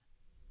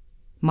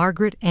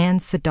Margaret Ann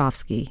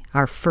Sadovsky,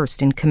 our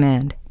first in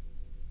command.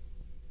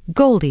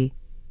 Goldie,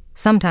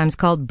 sometimes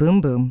called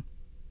Boom Boom.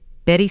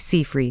 Betty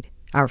Seyfried,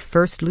 our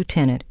first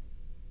lieutenant.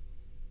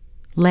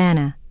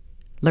 Lana,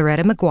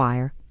 Loretta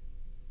McGuire.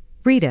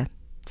 Rita,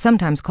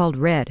 sometimes called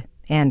Red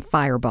and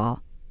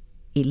Fireball.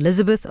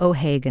 Elizabeth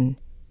O'Hagan.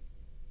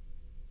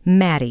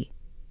 Maddie,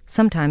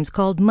 sometimes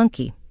called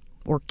Monkey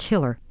or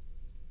Killer.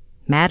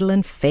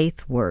 Madeline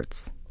Faith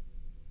Wirtz.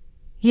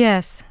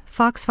 Yes,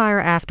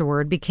 Foxfire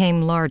afterward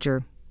became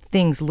larger.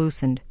 Things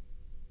loosened.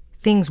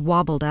 Things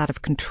wobbled out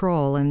of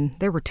control, and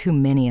there were too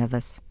many of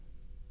us.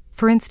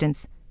 For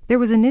instance, there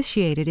was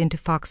initiated into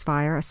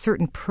Foxfire a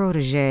certain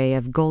protege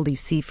of Goldie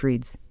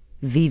Seyfried's,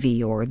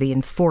 Vivi, or the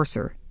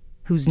Enforcer,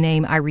 whose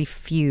name I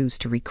refuse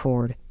to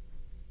record.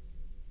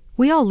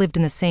 We all lived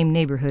in the same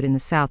neighborhood in the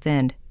South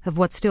End of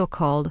what's still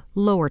called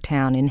Lower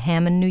Town in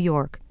Hammond, New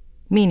York,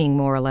 meaning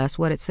more or less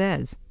what it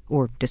says,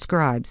 or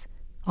describes,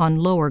 on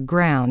lower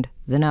ground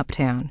than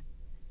uptown.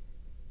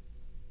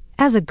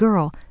 As a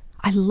girl,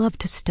 I loved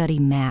to study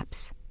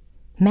maps.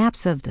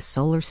 Maps of the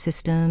solar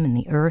system and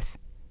the Earth,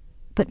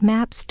 but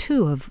maps,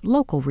 too, of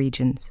local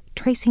regions,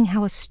 tracing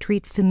how a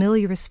street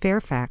familiar as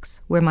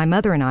Fairfax, where my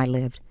mother and I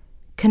lived,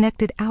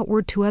 connected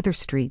outward to other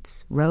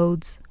streets,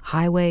 roads,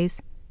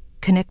 highways,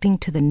 connecting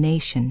to the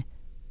nation,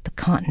 the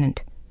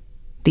continent,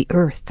 the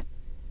Earth.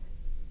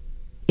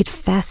 It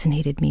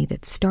fascinated me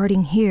that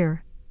starting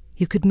here,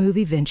 you could move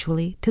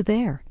eventually to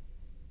there.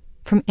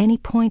 From any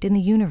point in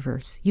the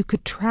universe, you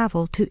could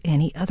travel to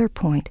any other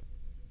point,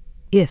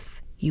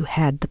 if you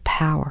had the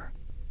power.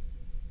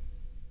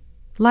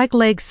 Like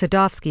Legs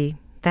Sadovsky,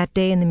 that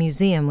day in the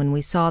museum when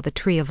we saw the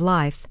Tree of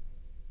Life,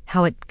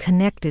 how it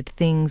connected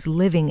things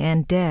living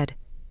and dead,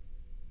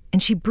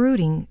 and she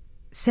brooding,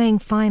 saying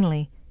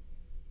finally,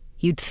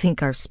 "You'd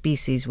think our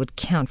species would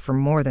count for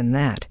more than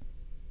that,"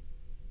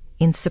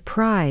 in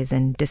surprise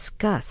and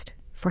disgust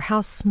for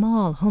how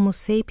small Homo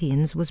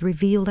sapiens was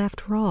revealed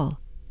after all.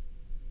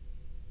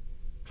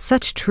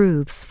 Such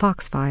truths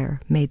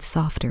Foxfire made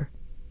softer.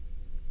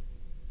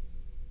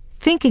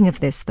 Thinking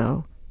of this,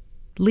 though,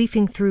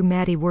 leafing through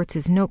Maddie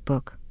Wirtz's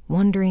notebook,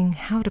 wondering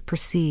how to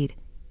proceed,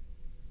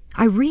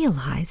 I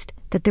realized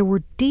that there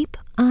were deep,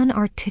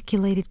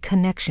 unarticulated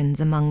connections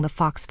among the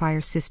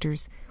Foxfire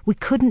sisters we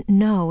couldn't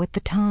know at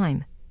the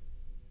time.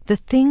 The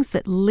things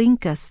that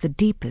link us the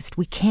deepest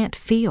we can't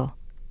feel,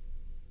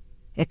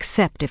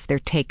 except if they're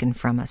taken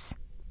from us.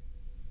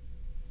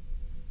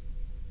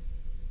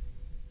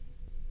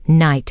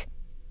 Night.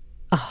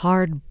 A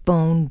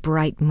hard-bone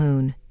bright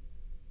moon.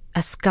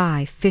 A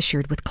sky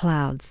fissured with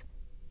clouds.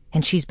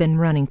 And she's been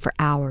running for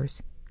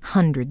hours,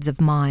 hundreds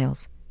of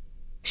miles.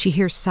 She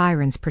hears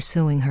sirens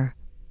pursuing her.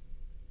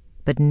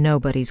 But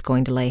nobody's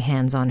going to lay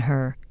hands on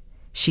her.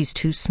 She's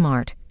too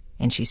smart,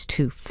 and she's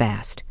too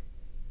fast.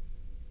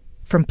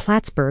 From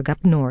Plattsburgh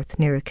up north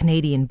near the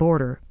Canadian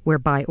border, where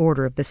by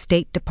order of the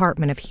State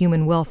Department of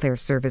Human Welfare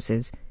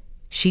Services,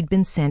 she'd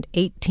been sent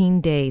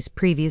 18 days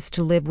previous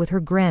to live with her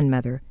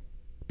grandmother,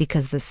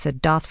 because the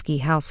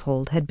Sadovsky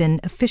household had been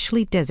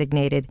officially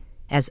designated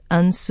as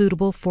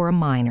unsuitable for a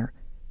minor.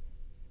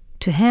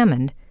 To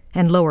Hammond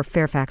and Lower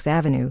Fairfax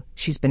Avenue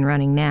she's been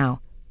running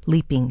now,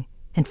 leaping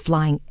and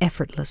flying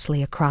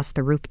effortlessly across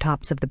the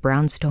rooftops of the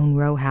brownstone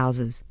row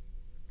houses.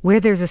 Where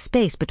there's a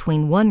space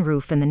between one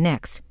roof and the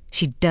next,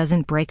 she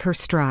doesn't break her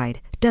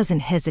stride, doesn't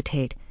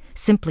hesitate,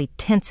 simply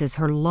tenses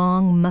her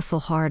long,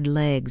 muscle-hard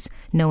legs,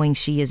 knowing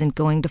she isn't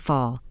going to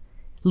fall,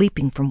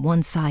 leaping from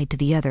one side to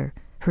the other,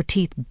 her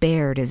teeth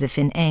bared as if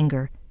in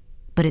anger.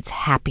 But it's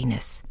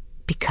happiness,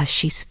 because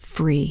she's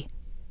free.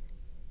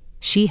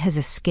 She has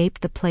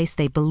escaped the place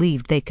they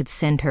believed they could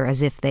send her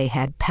as if they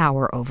had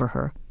power over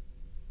her.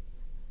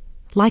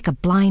 Like a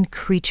blind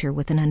creature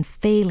with an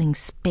unfailing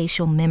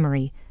spatial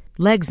memory,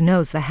 Legs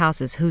knows the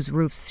houses whose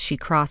roofs she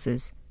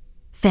crosses.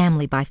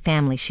 Family by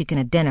family she can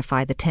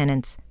identify the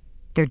tenants.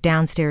 Their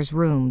downstairs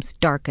rooms,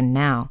 darkened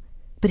now,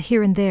 but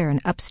here and there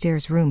an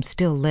upstairs room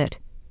still lit.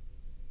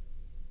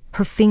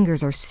 Her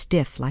fingers are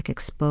stiff like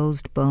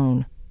exposed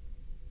bone.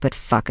 But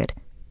fuck it.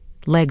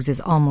 Legs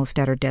is almost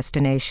at her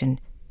destination.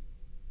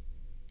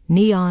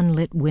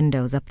 Neon-lit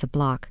windows up the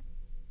block.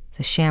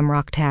 The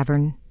Shamrock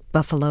Tavern,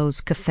 Buffalo's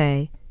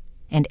Cafe,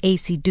 and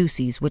A.C.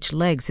 Ducey's, which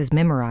Legs has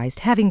memorized,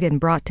 having been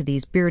brought to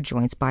these beer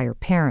joints by her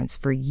parents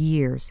for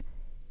years,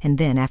 and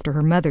then, after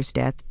her mother's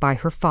death, by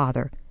her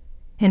father.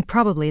 And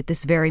probably at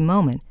this very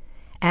moment,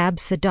 Ab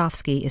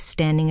Sadovsky is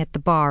standing at the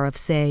bar of,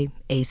 say,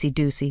 A.C.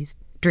 Ducey's,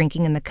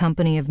 drinking in the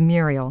company of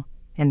Muriel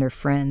and their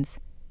friends.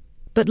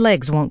 But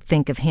Legs won't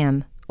think of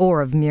him,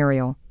 or of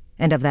Muriel,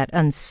 and of that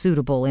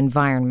unsuitable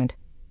environment.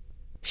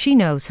 She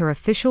knows her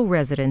official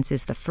residence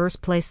is the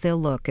first place they'll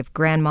look if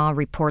Grandma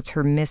reports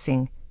her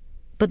missing,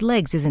 but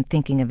Legs isn't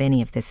thinking of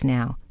any of this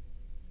now.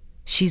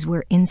 She's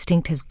where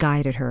instinct has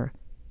guided her,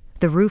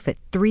 the roof at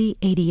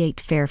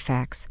 388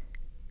 Fairfax,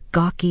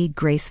 gawky,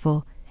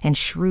 graceful, and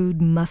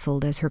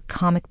shrewd-muscled as her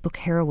comic book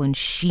heroine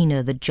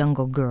Sheena the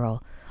Jungle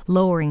Girl,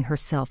 lowering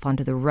herself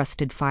onto the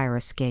rusted fire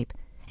escape,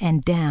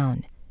 and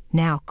down,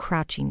 now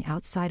crouching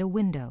outside a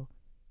window,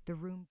 the room...